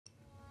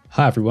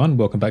Hi everyone,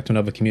 welcome back to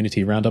another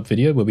community roundup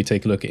video where we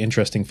take a look at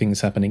interesting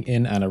things happening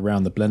in and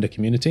around the Blender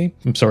community.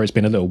 I'm sorry it's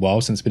been a little while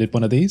since we did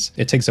one of these.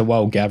 It takes a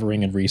while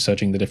gathering and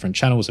researching the different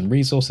channels and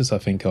resources I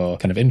think are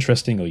kind of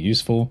interesting or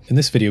useful. In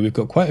this video we've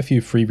got quite a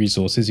few free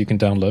resources you can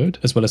download,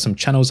 as well as some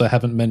channels I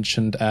haven't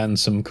mentioned and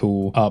some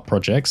cool art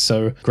projects,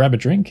 so grab a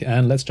drink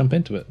and let's jump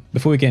into it.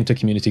 Before we get into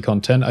community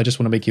content, I just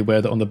want to make you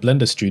aware that on the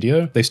Blender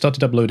Studio they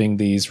started uploading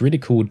these really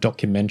cool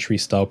documentary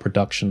style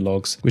production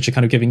logs, which are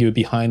kind of giving you a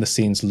behind the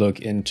scenes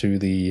look into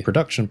the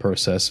production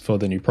process for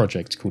the new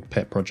project called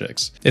Pet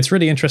Projects. It's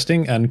really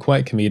interesting and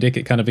quite comedic.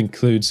 It kind of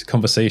includes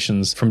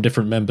conversations from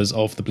different members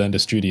of the Blender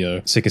Studio,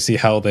 so you can see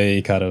how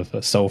they kind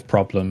of solve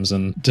problems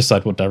and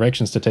decide what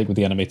directions to take with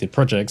the animated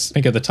projects. I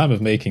think at the time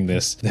of making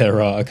this,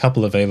 there are a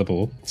couple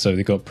available. So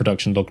you've got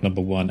production log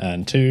number 1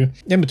 and 2,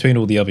 in between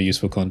all the other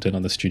useful content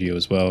on the studio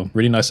as well.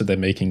 Really nice that they're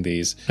making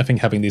these. I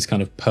think having these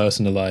kind of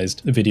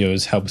personalized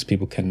videos helps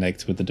people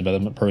connect with the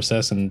development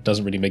process and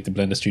doesn't really make the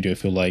Blender Studio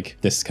feel like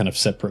this kind of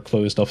separate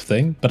closed off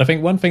thing. But I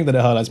think one thing that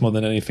it highlights more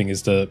than anything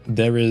is that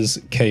there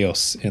is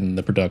chaos in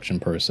the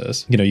production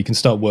process. You know, you can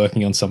start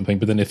working on something,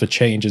 but then if a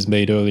change is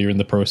made earlier in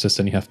the process,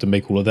 then you have to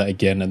make all of that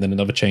again, and then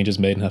another change is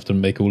made and have to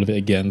make all of it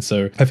again.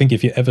 So I think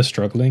if you're ever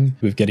struggling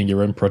with getting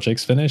your own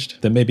projects finished,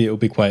 then maybe it will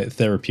be quite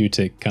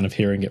therapeutic kind of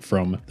hearing it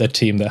from a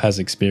team that has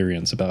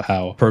experience about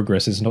how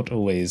progress is not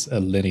always a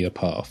linear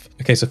path.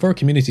 Okay, so for a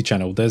community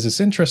channel, there's this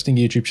interesting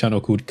YouTube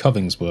channel called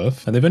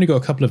Covingsworth, and they've only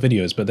got a couple of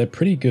videos, but they're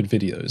pretty good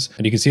videos.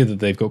 And you can see that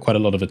they've got quite a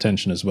lot of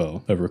attention as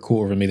well. Over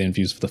 250,000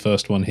 views for the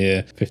first one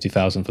here,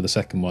 50,000 for the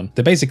second one.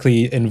 They're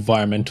basically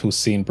environmental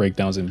scene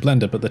breakdowns in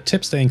Blender, but the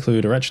tips they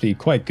include are actually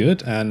quite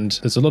good, and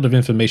there's a lot of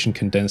information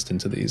condensed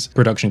into these.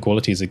 Production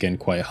quality is again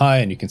quite high,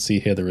 and you can see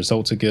here the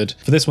results are good.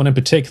 For this one in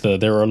particular,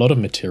 there are a lot of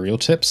material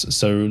tips,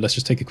 so let's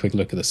just take a quick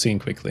look at the scene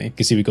quickly. You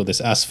can see we've got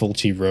this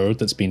asphalty road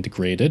that's been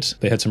degraded.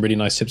 They had some really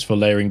nice tips for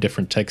layering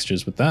different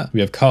textures with that.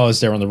 We have cars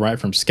there on the right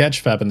from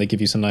Sketchfab, and they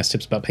give you some nice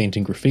tips about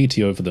painting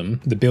graffiti over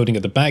them. The building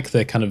at the back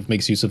there kind of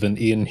makes use of an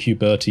Ian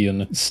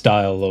Hubertian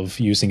style of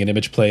using an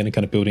image plane and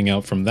kind of building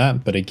out from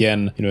that, but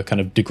again, you know, kind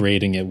of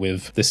degrading it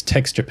with this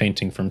texture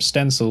painting from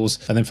stencils,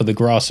 and then for the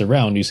grass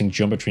around using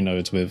geometry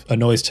nodes with a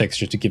noise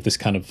texture to give this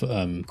kind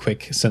of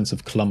quick sense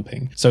of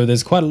clumping. So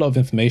there's quite a lot of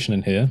information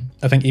in here.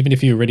 I think even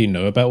if you already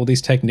know about all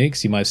these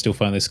techniques, you might still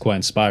find this quite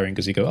inspiring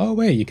because you go, oh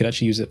wait, you could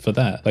actually use it for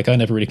that. Like I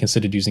never really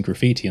considered using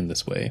graffiti in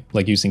this way,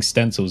 like using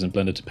stencils in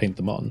Blender to paint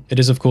them on. It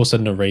is of course a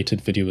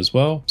narrated video as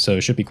well, so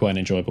it should be quite an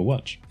enjoyable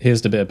watch.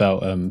 Here's the bit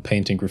about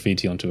painting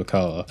graffiti onto a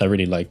car. I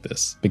really like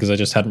this because I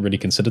just hadn't really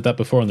considered that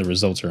before, and the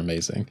results are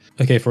amazing.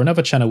 Okay, for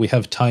another channel we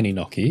have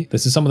tinynocky.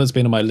 This is someone that's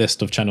been on my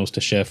list of channels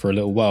to share for a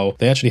little while.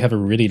 They actually have a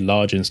really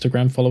large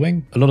Instagram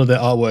following. A lot of their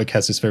artwork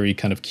has this very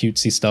kind of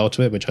cutesy style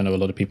to it, which I know a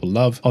lot of people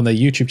love. On their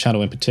YouTube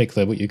channel in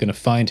particular, what you're going to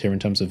find here in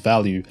terms of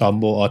value are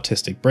more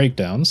artistic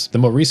breakdowns. The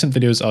more recent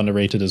videos are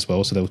narrated as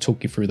well, so they'll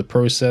talk you through the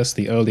process.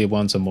 The earlier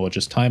ones are more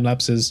just time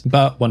lapses.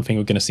 But one thing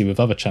we're going to see with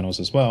other channels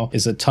as well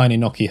is that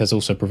tinynocky has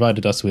also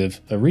provided us with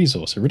a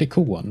resource, a really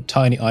cool one,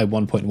 Tiny Eye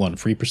 1.1,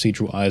 free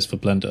procedural eyes for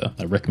Blender.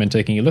 I recommend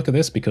taking a look at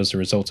this because the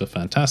results are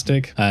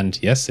fantastic, and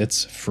yes,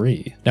 it's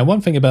free. Now,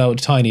 one thing about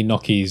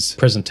tinynocky's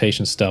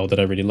presentation style that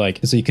I really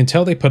like is that you can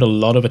tell they put a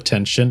lot of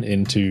attention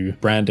into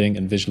branding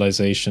and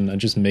visualization and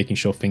just making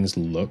sure things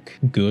look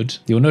good.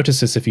 You'll notice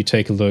this if you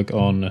take a look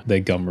on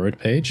their Gumroad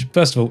page.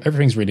 First of all,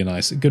 everything's really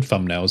nice, good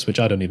thumbnails, which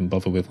I don't even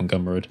bother with on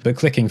Gumroad, but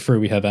clicking through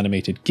we have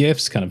animated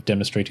GIFs kind of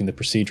demonstrating the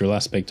procedural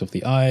aspect of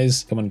the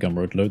eyes. Come on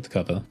Gumroad, load the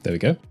cover. There we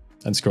go.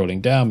 And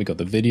scrolling down, we got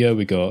the video,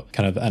 we got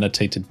kind of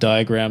annotated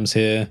diagrams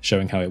here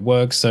showing how it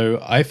works. So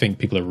I think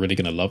people are really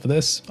going to love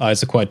this.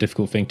 Eyes are quite a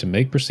difficult thing to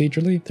make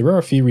procedurally. There are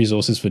a few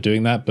resources for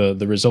doing that, but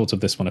the results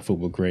of this one I thought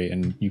were great,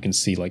 and you can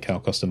see like how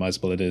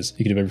customizable it is.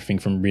 You can do everything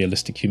from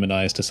realistic human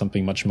eyes to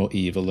something much more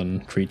evil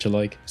and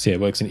creature-like. So yeah,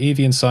 it works in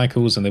Eevee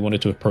cycles, and they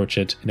wanted to approach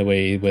it in a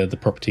way where the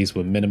properties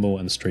were minimal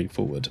and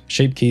straightforward.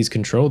 Shape keys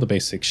control the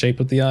basic shape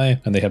of the eye,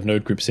 and they have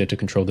node groups here to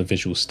control the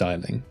visual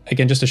styling.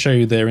 Again, just to show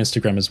you their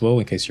Instagram as well,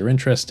 in case you're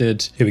interested.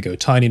 Here we go,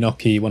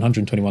 tinynocky,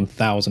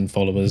 121,000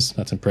 followers.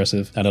 That's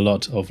impressive, and a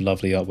lot of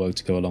lovely artwork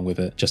to go along with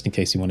it, just in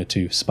case you wanted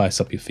to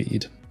spice up your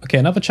feed. Okay,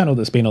 another channel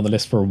that's been on the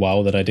list for a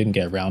while that I didn't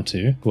get around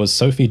to was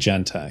Sophie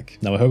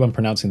Jantak. Now, I hope I'm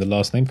pronouncing the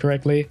last name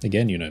correctly.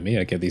 Again, you know me,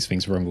 I get these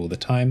things wrong all the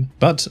time,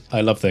 but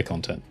I love their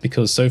content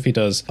because Sophie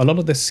does a lot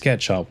of this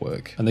sketch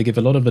artwork, and they give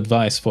a lot of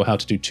advice for how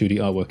to do 2D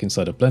artwork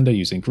inside of Blender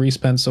using grease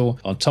pencil.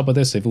 On top of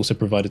this, they've also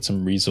provided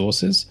some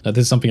resources. Now,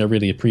 this is something I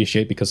really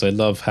appreciate because I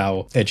love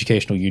how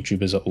educational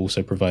YouTubers are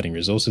also providing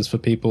resources for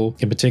people.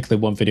 In particular,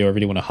 one video I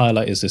really want to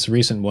highlight is this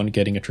recent one,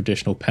 getting a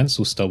traditional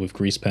pencil style with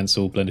grease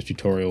pencil, Blender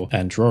tutorial,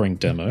 and drawing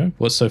demo.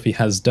 What Sophie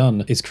has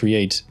done is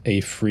create a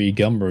free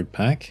Gumroad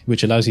pack,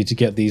 which allows you to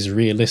get these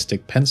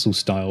realistic pencil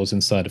styles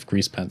inside of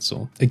grease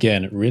pencil.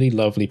 Again, really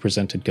lovely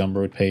presented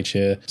Gumroad page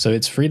here. So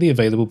it's freely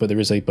available, but there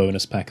is a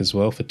bonus pack as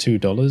well for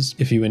 $2.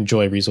 If you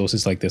enjoy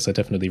resources like this, I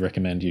definitely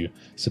recommend you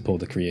support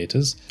the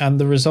creators. And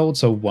the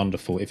results are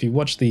wonderful. If you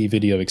watch the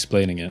video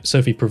explaining it,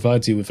 Sophie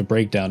provides you with a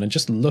breakdown, and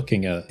just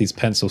looking at these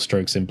pencil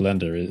strokes in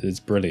Blender is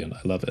brilliant.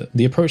 I love it.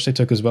 The approach they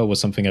took as well was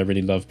something I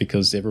really love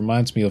because it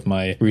reminds me of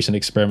my recent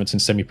experiments in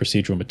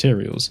semi-procedural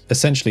materials.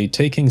 Essentially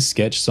taking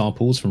sketch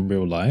samples from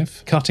real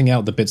life, cutting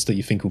out the bits that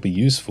you think will be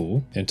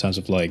useful in terms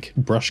of like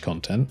brush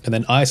content, and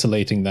then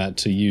isolating that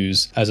to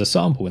use as a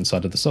sample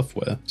inside of the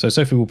software. So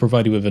Sophie will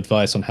provide you with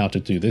advice on how to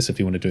do this if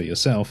you want to do it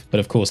yourself. But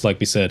of course, like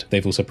we said,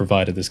 they've also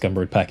provided this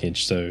Gumroad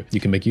package so you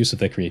can make use of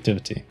their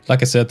creativity.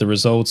 Like I said, the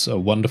results are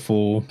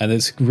wonderful and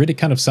it's really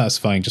kind of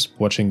satisfying just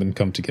watching them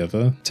come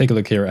together. Take a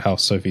look here at how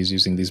Sophie's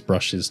using these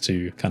brushes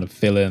to kind of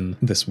fill in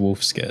this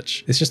wolf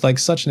sketch. It's just like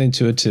such an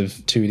intuitive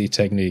 2D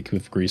technique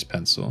with grease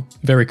pencil.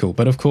 Very cool.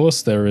 But of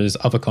course, there is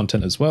other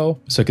content as well.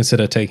 So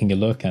consider taking a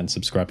look and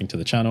subscribing to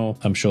the channel.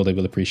 I'm sure they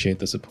will appreciate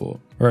the support.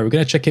 All right, we're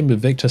going to check in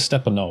with Victor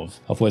Stepanov,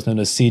 otherwise known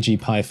as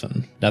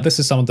CGPython. Now, this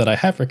is someone that I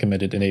have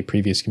recommended in a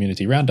previous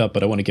community roundup,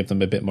 but I want to give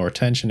them a bit more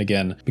attention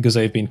again because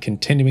they've been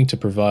continuing to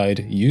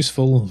provide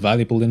useful,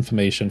 valuable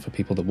information for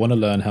people that want to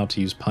learn how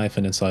to use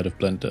Python inside of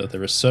Blender.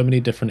 There are so many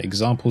different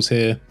examples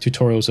here,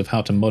 tutorials of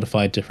how to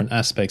modify different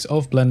aspects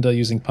of Blender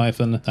using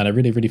Python, and I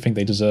really think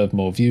they deserve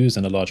more views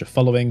and a larger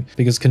following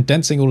because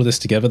condensing all of this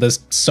together,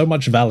 there's so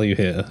much value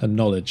here and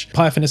knowledge.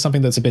 Python is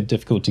something that's a bit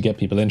difficult to get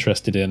people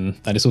interested in,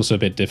 and it's also a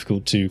bit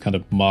difficult to kind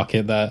of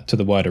market that to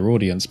the wider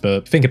audience.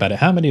 But think about it,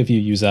 how many of you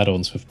use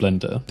add-ons with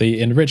Blender? They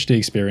enrich the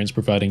experience,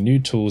 providing new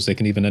tools. They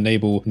can even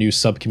enable new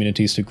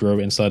sub-communities to grow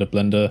inside of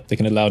Blender. They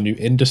can allow new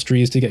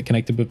industries to get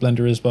connected with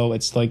Blender as well.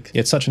 It's like,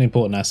 it's such an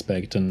important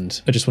aspect,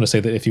 and I just want to say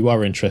that if you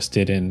are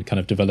interested in kind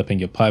of developing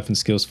your Python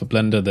skills for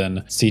Blender,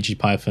 then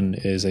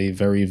CGPython is a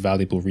very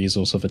valuable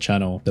resource of a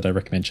channel that I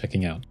recommend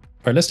checking out.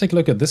 Alright, let's take a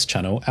look at this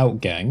channel,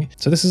 Outgang.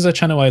 So this is a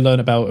channel I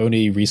learned about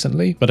only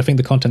recently, but I think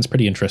the content's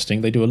pretty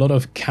interesting. They do a lot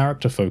of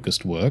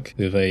character-focused work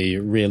with a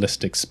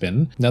realistic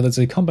spin. Now there's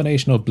a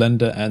combination of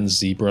Blender and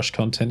ZBrush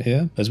content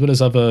here, as well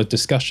as other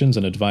discussions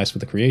and advice for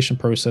the creation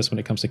process when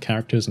it comes to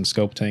characters and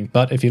sculpting.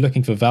 But if you're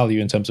looking for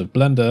value in terms of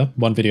Blender,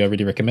 one video I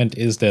really recommend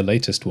is their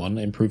latest one,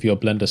 Improve Your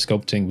Blender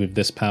Sculpting with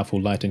this powerful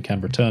light and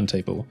camera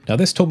turntable. Now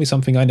this taught me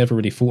something I never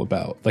really thought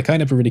about. Like I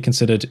never really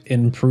considered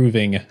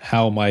improving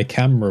how my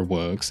camera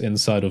works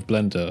inside of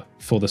Blender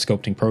for the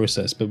sculpting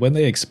process, but when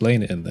they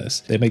explain it in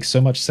this, it makes so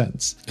much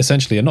sense.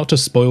 Essentially, and not to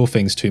spoil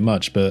things too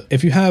much, but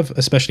if you have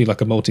especially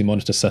like a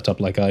multi-monitor setup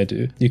like I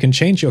do, you can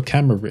change your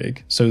camera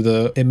rig so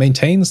it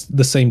maintains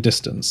the same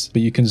distance,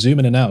 but you can zoom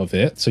in and out of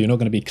it, so you're not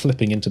going to be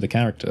clipping into the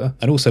character.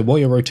 And also while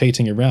you're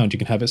rotating around, you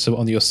can have it so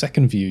on your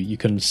second view, you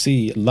can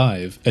see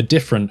live a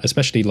different,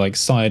 especially like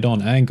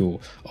side-on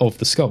angle of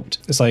the sculpt.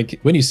 It's like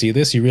when you see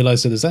this, you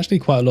realize that there's actually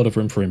quite a lot of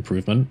room for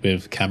improvement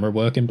with camera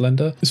work in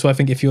Blender. So I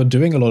think if you're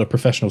doing a lot of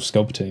professional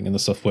sculpting in the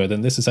software,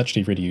 then this is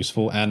actually really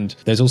useful. And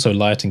there's also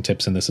lighting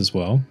tips in this as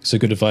well. So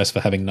good advice for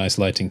having nice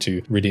lighting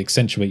to really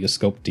accentuate your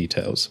sculpt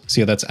details.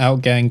 So yeah, that's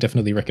Outgang,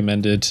 definitely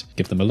recommended.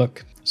 Give them a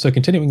look. So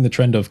continuing the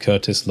trend of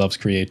Curtis loves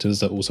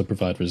creators that also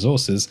provide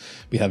resources,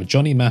 we have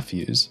Johnny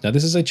Matthews. Now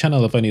this is a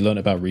channel I've only learned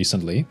about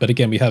recently, but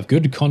again, we have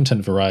good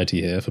content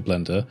variety here for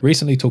Blender.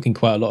 Recently talking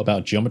quite a lot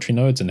about geometry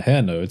nodes and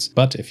hair nodes,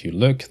 but if you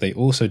look, they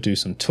also do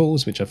some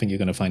tools, which I think you're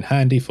going to find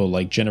handy for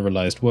like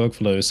generalized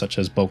workflows, such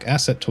as bulk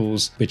asset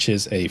tools, which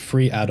is a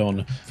free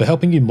add-on for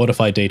helping you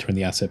modify data in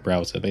the asset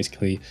browser,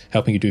 basically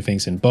helping you do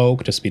things in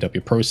bulk to speed up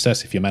your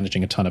process. If you're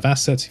managing a ton of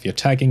assets, if you're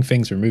tagging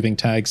things, removing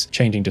tags,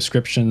 changing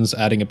descriptions,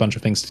 adding a bunch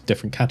of things to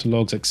different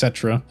catalogs,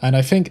 etc. And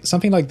I think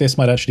something like this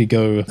might actually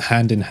go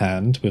hand in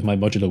hand with my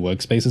modular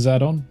workspaces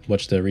add-on.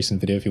 Watch the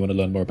recent video if you want to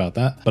learn more about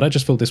that. But I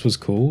just thought this was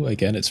cool.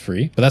 Again, it's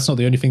free, but that's not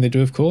the only thing they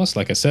do, of course.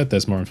 Like I said,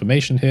 there's more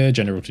information here,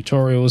 general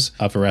tutorials,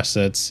 other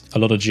assets, a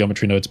lot of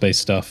geometry nodes based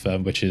stuff,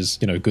 which is,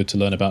 you know, good to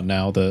learn about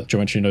now that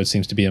geometry node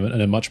seems to be in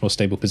a much more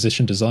stable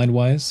position design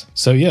wise.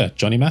 So yeah,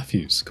 Johnny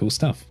Matthews, cool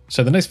stuff.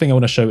 So the next thing I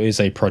want to show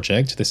is a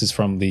project. This is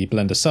from the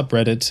Blender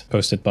subreddit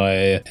posted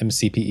by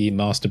MCPE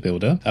Master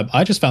Builder.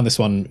 I just found this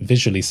one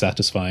visually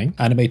satisfying.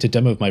 Animated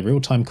demo of my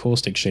real-time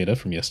caustic shader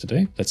from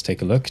yesterday. Let's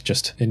take a look.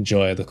 Just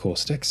enjoy the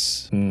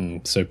caustics.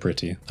 So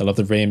pretty. I love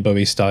the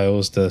rainbowy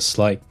styles, the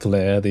slight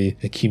glare, the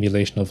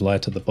accumulation of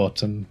light at the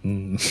bottom.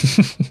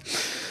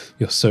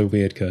 You're so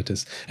weird,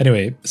 Curtis.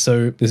 Anyway,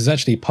 so this is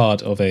actually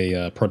part of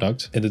a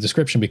product. In the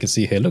description, we can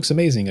see here, looks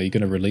amazing. Are you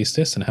going to release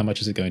this? And how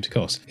much is it going to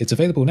cost? It's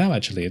available now,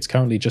 actually. It's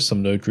currently just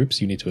some node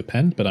groups you need to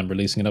append, but I'm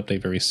releasing an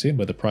update very soon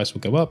where the price will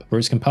go up, where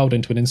it's compiled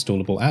into an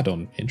installable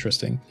add-on.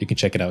 Interesting. You can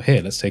check it out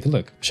here. Let's take a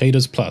look.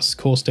 Shaders Plus,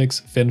 Caustics,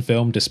 Thin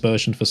Film,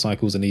 Dispersion for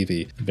Cycles and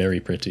Eevee. Very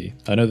pretty.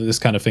 I know that this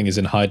kind of thing is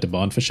in high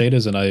demand for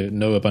shaders, and I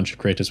know a bunch of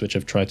creators which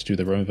have tried to do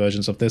their own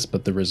versions of this,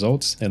 but the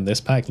results in this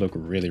pack look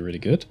really, really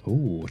good.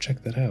 Ooh,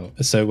 check that out.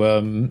 So,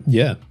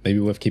 yeah, maybe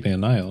worth keeping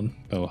an eye on.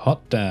 Oh,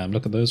 hot damn,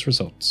 look at those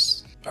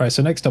results. All right,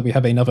 so next up we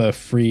have another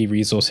free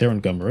resource here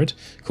on Gumroad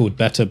called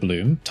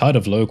BetterBloom. Tired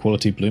of low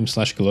quality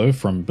bloom/glow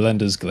from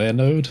Blender's Glare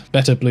node?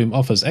 BetterBloom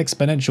offers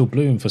exponential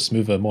bloom for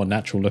smoother, more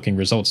natural looking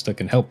results that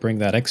can help bring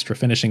that extra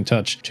finishing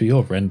touch to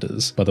your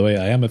renders. By the way,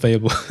 I am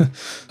available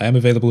I am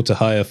available to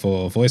hire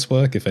for voice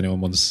work if anyone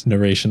wants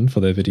narration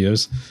for their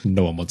videos.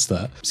 No one wants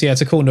that. So yeah,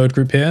 it's a cool node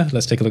group here.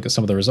 Let's take a look at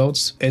some of the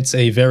results. It's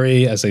a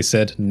very, as I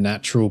said,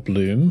 natural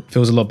bloom.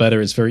 Feels a lot better.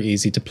 It's very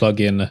easy to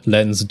plug in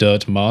lens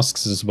dirt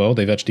masks as well.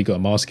 They've actually got a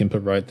mask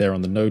input right there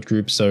on the node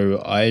group, so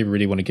I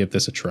really want to give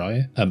this a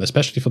try,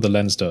 especially for the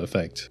lens dirt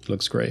effect. It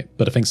looks great,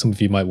 but I think some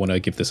of you might want to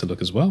give this a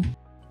look as well.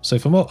 So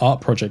for more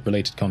art project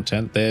related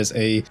content, there's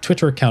a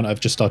Twitter account I've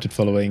just started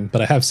following, but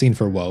I have seen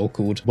for a while,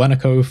 called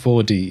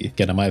Wanako4D.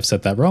 Again, I might have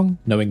said that wrong,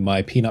 knowing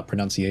my peanut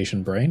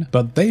pronunciation brain,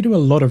 but they do a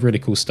lot of really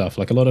cool stuff,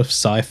 like a lot of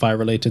sci-fi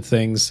related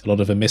things, a lot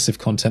of emissive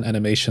content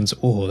animations.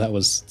 Oh, that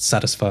was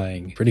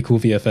satisfying. Pretty cool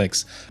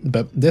VFX.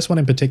 But this one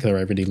in particular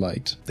I really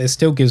liked. It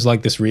still gives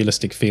like this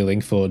realistic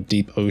feeling for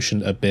deep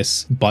ocean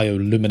abyss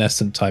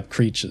bioluminescent type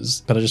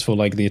creatures, but I just feel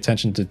like the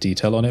attention to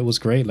detail on it was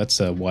great. Let's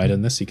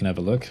widen this so you can have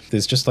a look.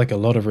 There's just like a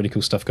lot of really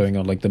cool stuff going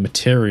on, like the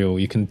material,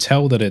 you can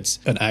tell that it's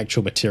an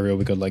actual material.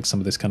 We got like some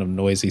of this kind of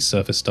noisy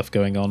surface stuff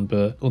going on,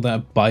 but all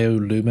that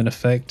biolumin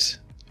effect,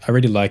 I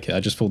really like it. I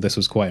just thought this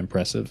was quite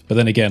impressive. But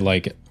then again,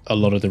 like a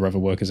lot of their other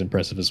work is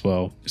impressive as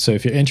well. So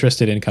if you're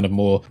interested in kind of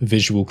more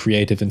visual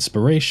creative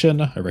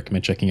inspiration, I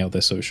recommend checking out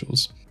their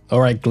socials. All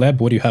right, Gleb,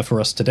 what do you have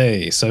for us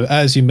today? So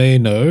as you may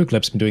know,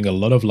 Gleb's been doing a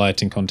lot of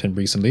lighting content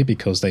recently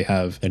because they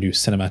have a new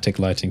cinematic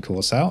lighting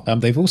course out.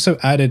 They've also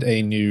added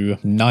a new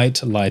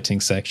night lighting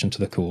section to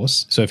the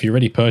course. So if you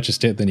already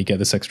purchased it, then you get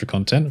this extra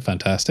content.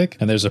 Fantastic.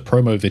 And there's a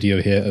promo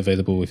video here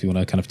available if you want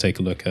to kind of take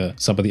a look at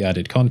some of the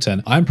added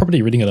content. I'm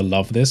probably really going to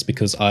love this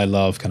because I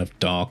love kind of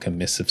dark,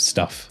 emissive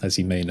stuff, as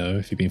you may know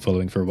if you've been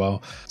following for a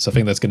while. So I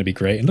think that's going to be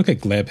great. And look at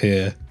Gleb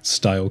here,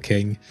 Style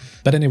King.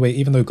 But anyway,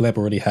 even though Gleb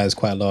already has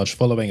quite a large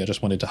following, I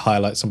just wanted to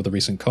highlight some of the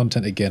recent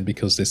content again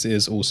because this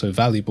is also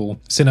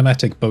valuable.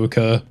 Cinematic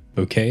bokeh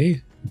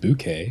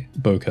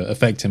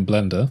effect in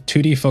Blender,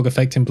 2D fog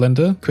effect in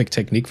Blender, quick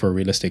technique for a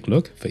realistic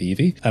look for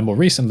Eevee, and more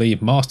recently,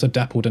 master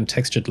dappled and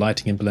textured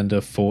lighting in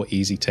Blender for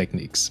easy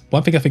techniques.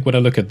 One thing I think when I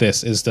look at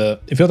this is that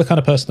if you're the kind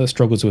of person that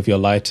struggles with your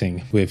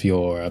lighting, with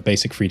your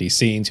basic 3D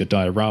scenes, your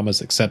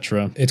dioramas,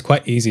 etc., it's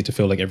quite easy to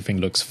feel like everything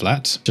looks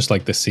flat, just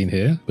like this scene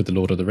here with the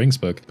Lord of the Rings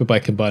book. But by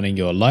combining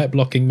your light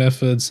blocking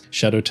methods,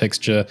 shadow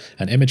texture,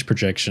 and image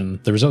projection,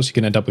 the results you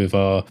can end up with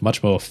are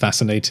much more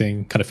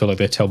fascinating, kind of feel like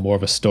they tell more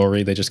of a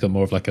story. They just got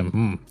more of like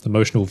a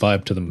emotional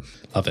vibe to them.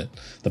 Love it.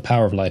 The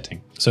power of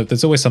lighting. So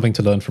there's always something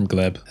to learn from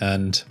Gleb,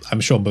 and I'm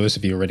sure most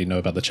of you already know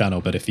about the channel,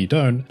 but if you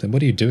don't, then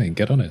what are you doing?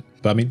 Get on it.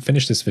 But I mean,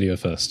 finish this video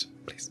first,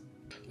 please.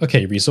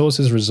 Okay,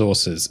 resources.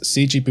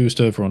 CG Boost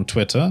over on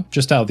Twitter.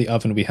 Just out of the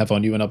oven, we have our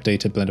new and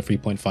updated Blender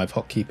 3.5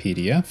 Hotkey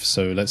PDF,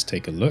 so let's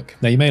take a look.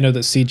 Now, you may know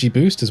that CG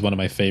Boost is one of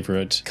my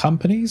favorite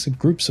companies,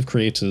 groups of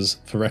creators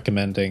for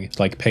recommending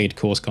like paid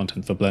course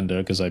content for Blender,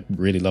 because I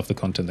really love the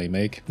content they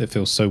make. It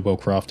feels so well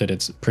crafted.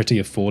 It's pretty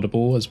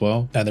affordable as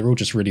well, and they're all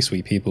just really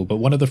sweet people. But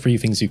one of the free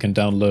things you can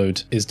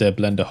download is their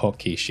Blender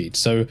Hotkey sheet.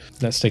 So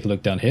let's take a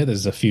look down here.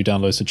 There's a few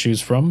downloads to choose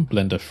from.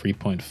 Blender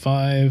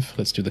 3.5.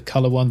 Let's do the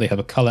color one. They have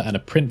a color and a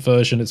print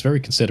version. It's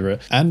very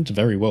considerate and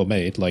very well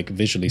made, like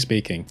visually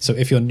speaking. So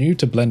if you're new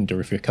to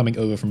Blender, if you're coming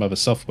over from other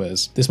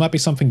softwares, this might be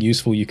something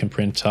useful you can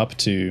print up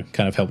to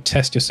kind of help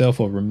test yourself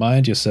or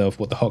remind yourself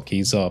what the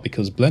hotkeys are,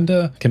 because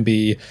Blender can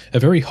be a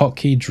very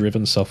hotkey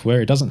driven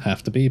software. It doesn't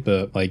have to be,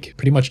 but like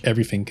pretty much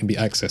everything can be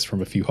accessed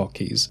from a few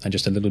hotkeys and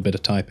just a little bit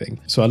of typing.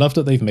 So I love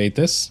that they've made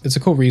this. It's a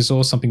cool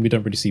resource, something we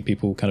don't really see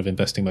people kind of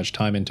investing much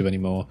time into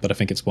anymore, but I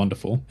think it's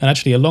wonderful. And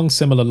actually along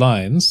similar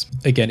lines,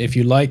 again, if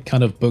you like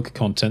kind of book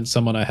content,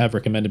 someone I have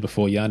recommended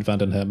before, Jan van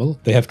den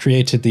Hemel, they have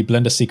created the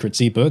Blender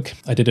Secrets ebook.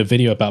 I did a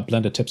video about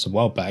Blender tips a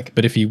while back,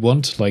 but if you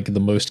want like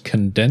the most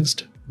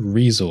condensed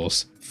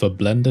resource for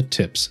Blender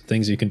tips,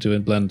 things you can do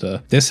in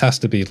Blender, this has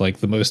to be like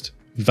the most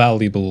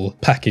valuable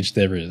package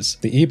there is.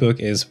 The ebook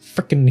is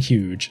freaking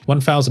huge.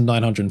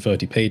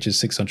 1,930 pages,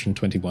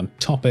 621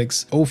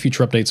 topics. All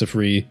future updates are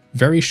free.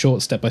 Very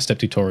short step-by-step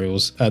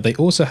tutorials. They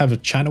also have a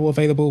channel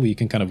available where you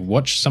can kind of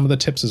watch some of the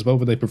tips as well,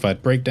 where they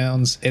provide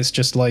breakdowns. It's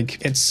just like,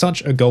 it's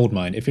such a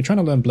goldmine. If you're trying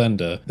to learn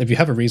Blender, if you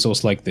have a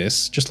resource like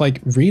this, just like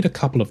read a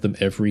couple of them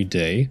every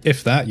day.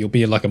 If that, you'll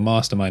be like a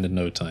mastermind in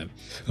no time.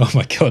 Oh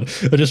my God,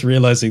 I'm just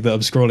realizing that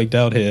I'm scrolling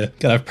down here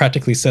and I've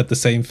practically said the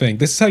same thing.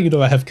 This is how you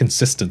know I have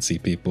consistency,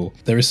 people.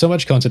 There is so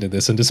much content in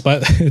this, and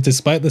despite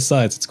the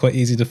size, it's quite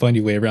easy to find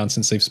your way around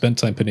since they've spent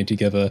time putting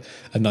together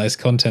a nice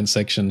content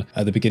section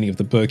at the beginning of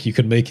the book. You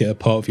can make it a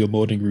part of your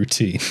morning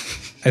routine.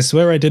 I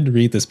swear I didn't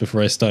read this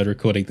before I started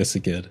recording this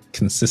again.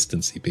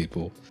 Consistency,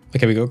 people.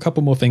 Okay, we got a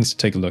couple more things to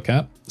take a look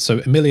at. So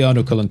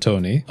Emiliano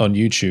Colantoni on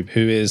YouTube,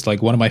 who is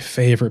like one of my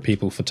favorite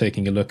people for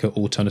taking a look at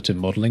alternative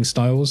modeling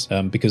styles,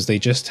 because they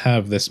just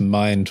have this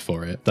mind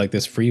for it. Like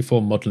this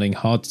freeform modeling,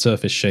 hard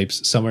surface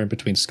shapes, somewhere in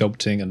between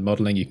sculpting and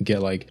modeling, you can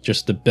get like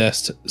just the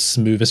best,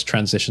 smoothest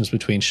transitions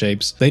between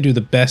shapes. They do the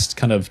best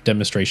kind of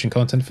demonstration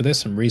content for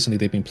this, and recently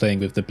they've been playing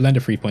with the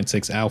Blender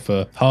 3.6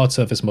 Alpha hard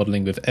surface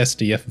modeling with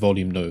SDF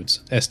volume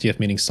nodes. SDF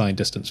meaning sign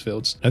distance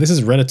fields. Now this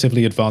is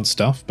relatively advanced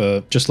stuff,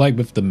 but just like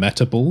with the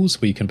meta balls,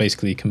 where you can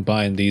basically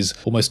combine these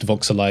almost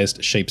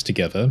voxelized shapes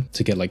together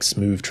to get like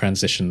smooth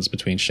transitions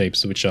between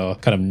shapes which are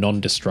kind of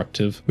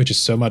non-destructive, which is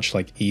so much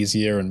like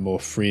easier and more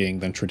freeing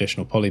than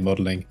traditional poly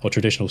modeling or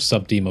traditional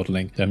sub-D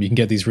modeling. You can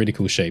get these really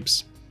cool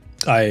shapes.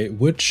 I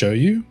would show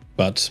you,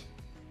 but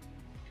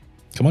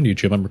come on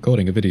YouTube, I'm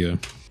recording a video.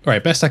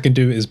 Alright, best I can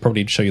do is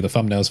probably show you the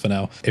thumbnails for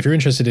now. If you're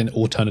interested in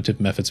alternative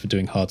methods for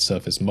doing hard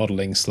surface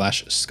modeling /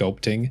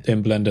 sculpting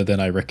in Blender, then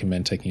I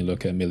recommend taking a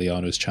look at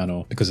Emiliano's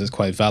channel because it's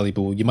quite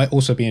valuable. You might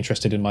also be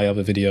interested in my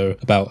other video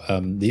about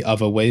the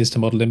other ways to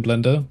model in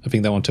Blender. I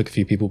think that one took a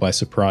few people by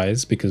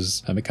surprise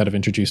because it kind of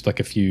introduced like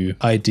a few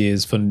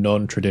ideas for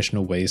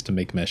non-traditional ways to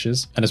make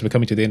meshes. And as we're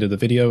coming to the end of the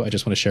video, I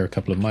just want to share a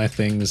couple of my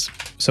things.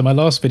 So my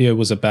last video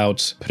was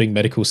about putting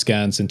medical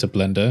scans into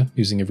Blender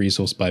using a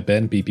resource by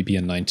Ben,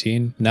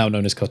 BBBN19, now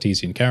known as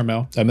Cartesian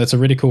Caramel. That's a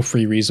really cool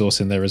free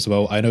resource in there as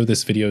well. I know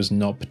this video is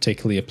not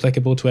particularly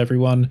applicable to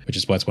everyone, which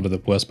is why it's one of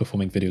the worst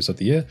performing videos of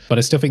the year, but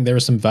I still think there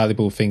are some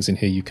valuable things in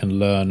here you can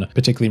learn,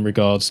 particularly in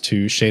regards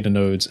to shader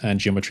nodes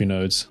and geometry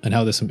nodes and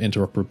how there's some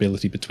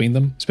interoperability between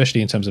them,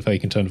 especially in terms of how you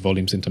can turn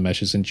volumes into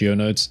meshes in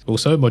geonodes.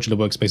 Also, Modular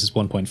Workspaces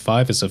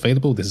 1.5 is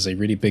available. This is a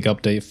really big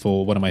update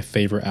for one of my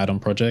favorite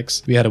add-on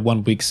projects. We had a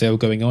 1-week sale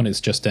going on.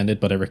 It's just ended,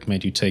 but I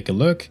recommend you take a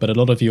look. But a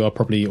lot of you are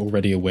probably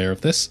already aware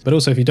of this. But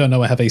also, if you don't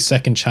know, I have a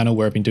second channel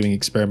where I've been doing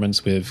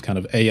experiments with kind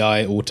of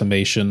AI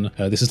automation.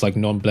 This is like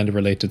non-Blender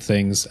related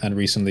things, and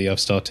recently I've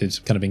started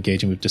kind of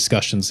engaging with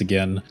discussions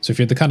again. So if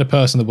you're the kind of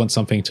person that wants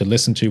something to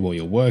listen to while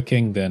you're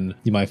working, then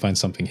you might find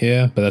something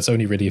here, but that's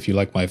only really if you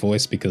like my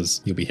voice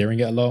because you'll be hearing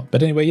it a lot.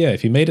 But anyway, yeah,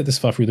 if you made it this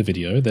far through the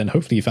video, then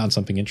hopefully you found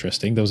something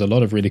interesting. There was a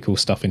lot of really cool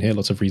stuff in here,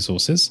 lots of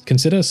resources.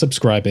 Consider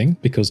subscribing,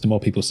 because the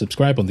more people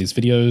subscribe on these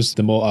videos,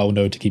 the more I'll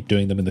know to keep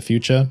doing them in the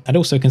future. And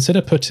also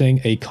consider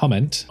putting a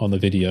comment on the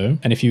video,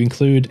 and if you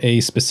include a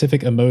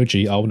specific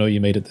emoji, I'll know you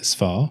made it this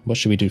far. What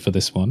should we do for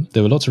this one?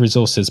 There were lots of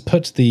resources.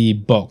 Put the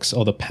box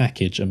or the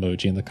package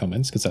emoji in the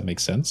comments because that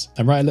makes sense,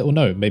 and write a little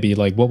note, maybe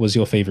like what was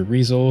your favorite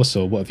resource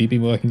or what have you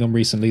been working on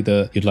recently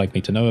that you'd like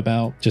me to know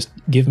about. Just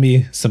give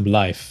me some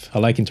life. I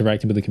like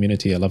interacting with the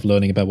community. I love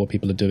learning about what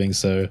people are doing,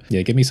 so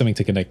yeah, give me something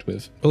to connect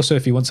with. Also,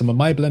 if you want some of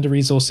my Blender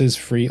resources,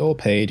 free or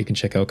paid, you can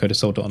check out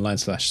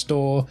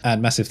curtisholt.online/store,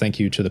 and massive thank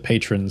you to the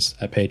patrons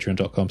at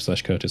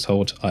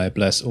patreon.com/curtisholt. I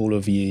bless all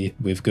of you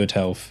with good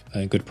health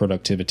and good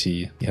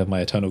productivity. You have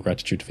my eternal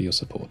gratitude for your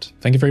support.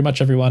 Thank you very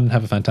much, everyone.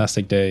 Have a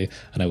fantastic day,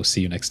 and I will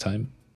see you next time.